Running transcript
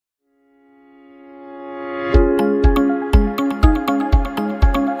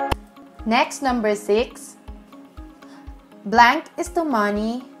Next, number 6. Blank is to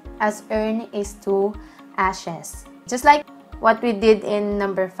money as earn is to ashes. Just like what we did in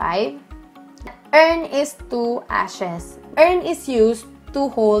number 5. Earn is to ashes. Earn is used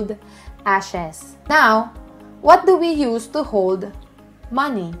to hold ashes. Now, what do we use to hold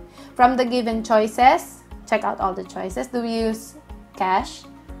money? From the given choices, check out all the choices. Do we use cash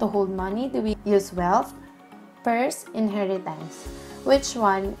to hold money? Do we use wealth, purse, inheritance? Which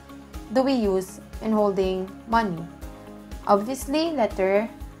one do we use in holding money? Obviously, letter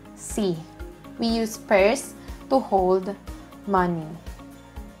C. We use purse to hold money.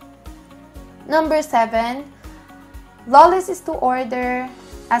 Number 7. Lawless is to order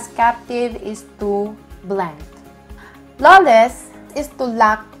as captive is to blank. Lawless is to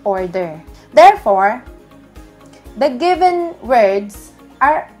lack order. Therefore, the given words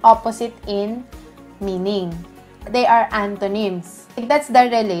are opposite in meaning. They are antonyms. That's the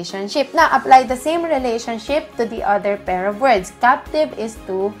relationship. Now, apply the same relationship to the other pair of words. Captive is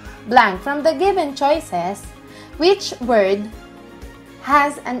to blank. From the given choices, which word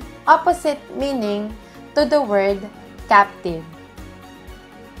has an opposite meaning to the word captive?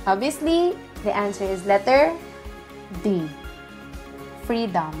 Obviously, the answer is letter D.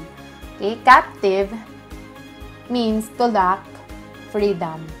 Freedom. Okay, captive means to lack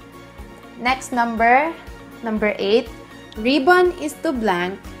freedom. Next number 8. Ribbon is to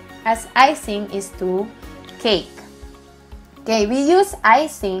blank as icing is to cake. Okay, we use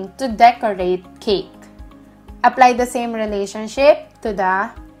icing to decorate cake. Apply the same relationship to the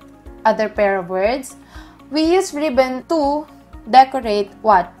other pair of words. We use ribbon to decorate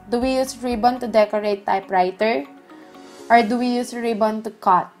what? Do we use ribbon to decorate typewriter? Or do we use ribbon to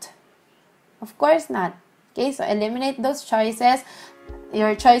cut? Of course not. Okay, so eliminate those choices.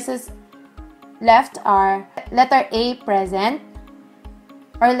 Your choices left are letter A, present,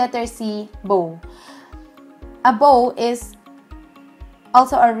 or letter C, bow. A bow is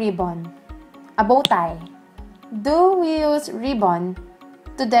also a ribbon. A bow tie. Do we use ribbon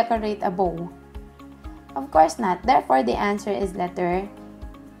to decorate a bow? Of course not. Therefore, the answer is letter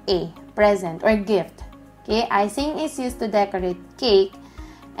A, present or gift. Okay, icing is used to decorate cake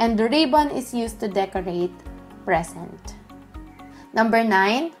and the ribbon is used to decorate present. Number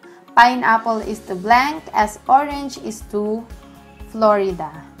 9. Pineapple is to blank as orange is to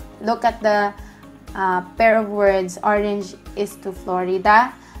Florida. Look at the pair of words. Orange is to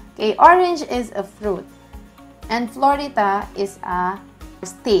Florida. Okay, orange is a fruit and Florida is a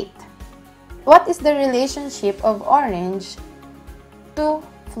state. What is the relationship of orange to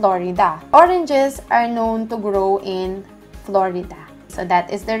Florida? Oranges are known to grow in Florida. So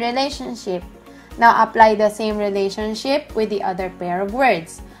that is the relationship. Now apply the same relationship with the other pair of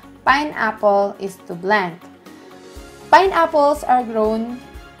words. Pineapple is to blank. Pineapples are grown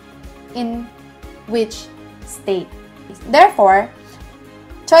in which state? Therefore,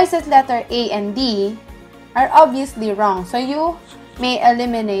 choices letter A and D are obviously wrong. So you may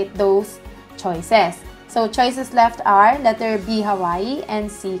eliminate those choices. So choices left are letter B, Hawaii,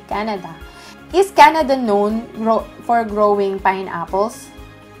 and C, Canada. Is Canada known for growing pineapples?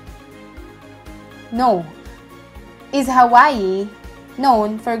 No. Is Hawaii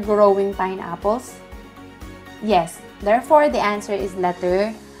known for growing pineapples? Yes. Therefore, the answer is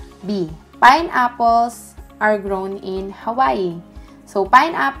letter B. Pineapples are grown in Hawaii. So,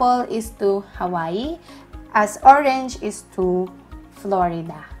 pineapple is to Hawaii as orange is to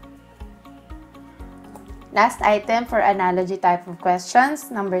Florida. Last item for analogy type of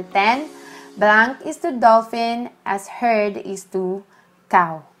questions. Number 10. Blank is to dolphin as herd is to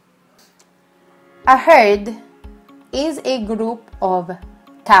cow. A herd is a group of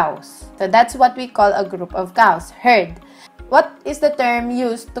cows. So that's what we call a group of cows, herd. What is the term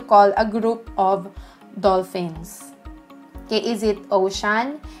used to call a group of dolphins? Okay, is it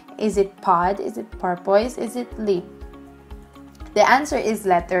ocean? Is it pod? Is it porpoise? Is it leap? The answer is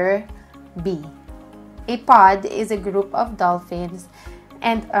letter B. A pod is a group of dolphins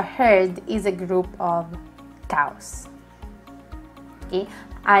and a herd is a group of cows. Okay,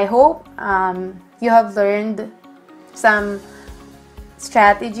 I hope you have learned some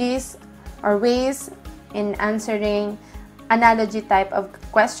strategies or ways in answering analogy type of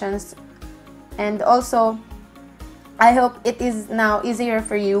questions, and also I hope it is now easier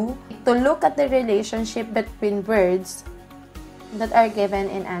for you to look at the relationship between words that are given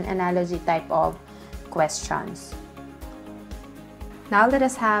in an analogy type of questions. Now let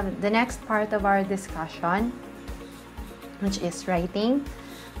us have the next part of our discussion, which is writing.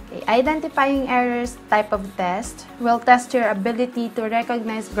 Okay, identifying errors type of test will test your ability to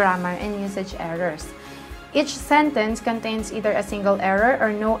recognize grammar and usage errors. Each sentence contains either a single error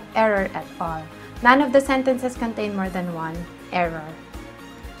or no error at all. None of the sentences contain more than one error.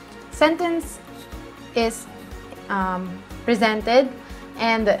 Sentence is presented,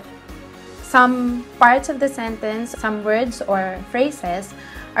 and some parts of the sentence, some words or phrases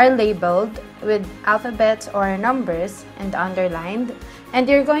are labeled with alphabets or numbers and underlined, and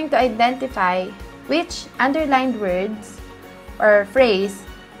you're going to identify which underlined words or phrase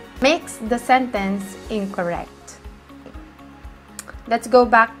makes the sentence incorrect. Let's go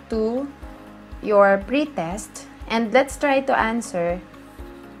back to your pretest and let's try to answer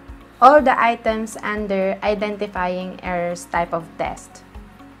all the items under identifying errors type of test.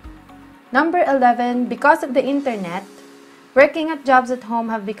 Number 11, because of the internet, working at jobs at home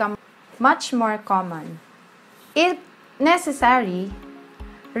have become much more common. If necessary,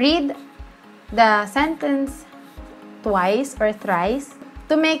 read the sentence twice or thrice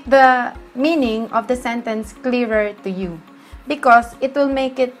to make the meaning of the sentence clearer to you, because it will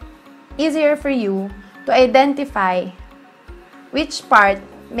make it easier for you to identify which part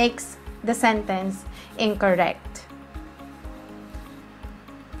makes the sentence incorrect.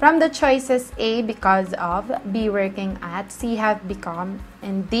 From the choices A, because of, B, working at, C, have become,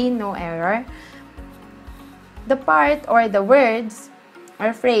 and D, no error, the part or the words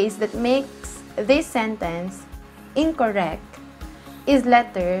or phrase that makes this sentence incorrect is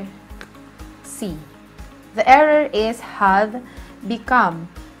letter C. The error is have become,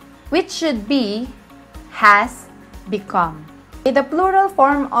 which should be has become. The plural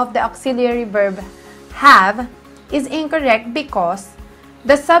form of the auxiliary verb have is incorrect because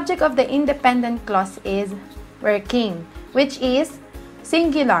the subject of the independent clause is working, which is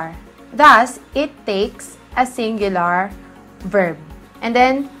singular. Thus, it takes a singular verb. And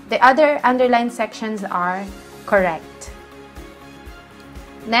then the other underlined sections are correct.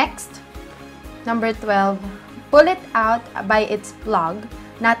 Next, number 12, pull it out by its plug,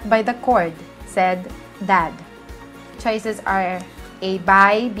 not by the cord, said Dad. Choices are A,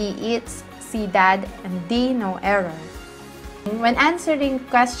 by, B, its, C, Dad, and D, no error. When answering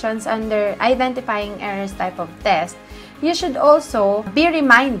questions under identifying errors type of test, you should also be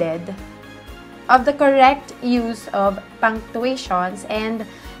reminded of the correct use of punctuations and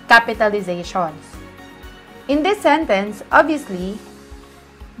capitalizations. In this sentence, obviously,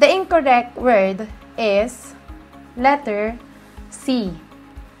 the incorrect word is letter C,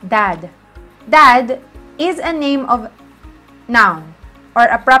 Dad. Dad is a name of noun or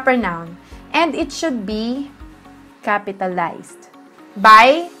a proper noun, and it should be capitalized.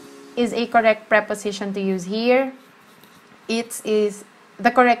 By is a correct preposition to use here. It is the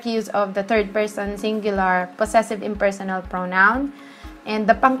correct use of the third person singular possessive impersonal pronoun, and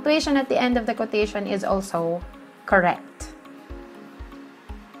the punctuation at the end of the quotation is also correct.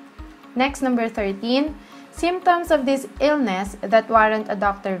 Next, number 13. Symptoms of this illness that warrant a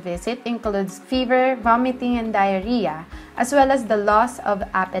doctor visit includes fever, vomiting, and diarrhea, as well as the loss of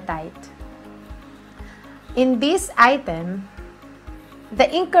appetite. In this item, the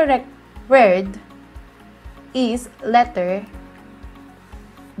incorrect word is letter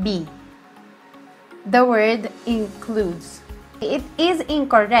B. The word includes. It is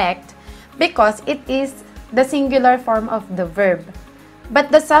incorrect because it is the singular form of the verb,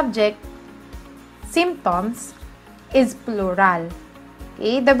 but the subject, symptoms, is plural.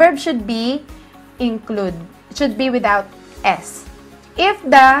 Okay? The verb should be include. It should be without S. If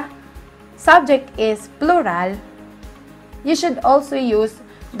the subject is plural, you should also use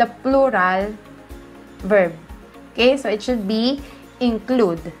the plural verb. Okay, so it should be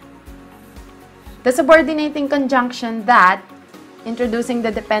include. The subordinating conjunction that, introducing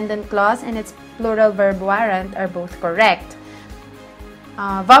the dependent clause, and its plural verb warrant are both correct.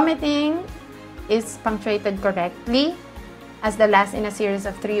 Vomiting is punctuated correctly as the last in a series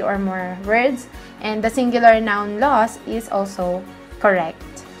of 3 or more words, and the singular noun loss is also correct.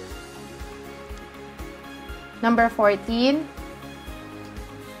 Number 14,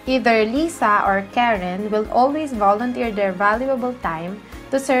 either Lisa or Karen will always volunteer their valuable time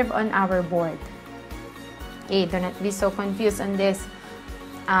to serve on our board. Okay, do not be so confused on this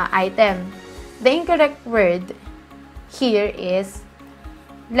item. The incorrect word here is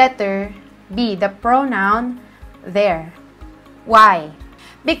letter B, the pronoun there. Why?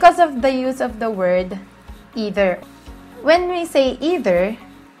 Because of the use of the word either. When we say either,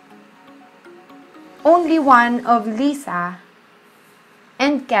 only one of Lisa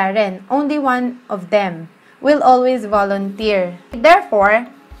and Karen, only one of them, will always volunteer. Therefore,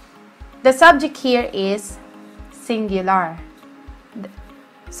 the subject here is singular.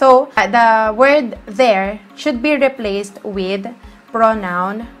 So, the word there should be replaced with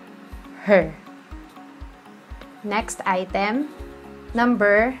pronoun her. Next item,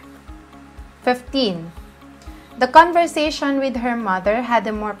 number 15. The conversation with her mother had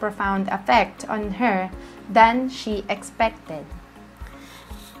a more profound effect on her than she expected.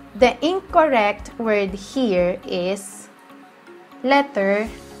 The incorrect word here is letter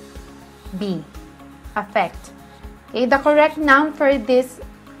B, affect. Okay, the correct noun for this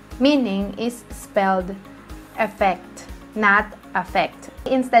meaning is spelled effect, not affect.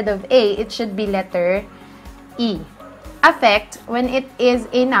 Instead of A, it should be letter E. Affect, when it is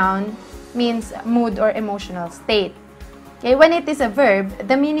a noun, means mood or emotional state. Okay, when it is a verb,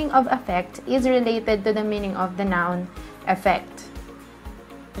 the meaning of affect is related to the meaning of the noun affect.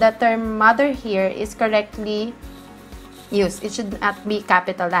 The term mother here is correctly used. It should not be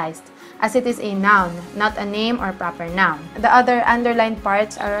capitalized, as it is a noun, not a name or proper noun. The other underlined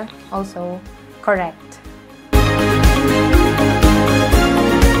parts are also correct.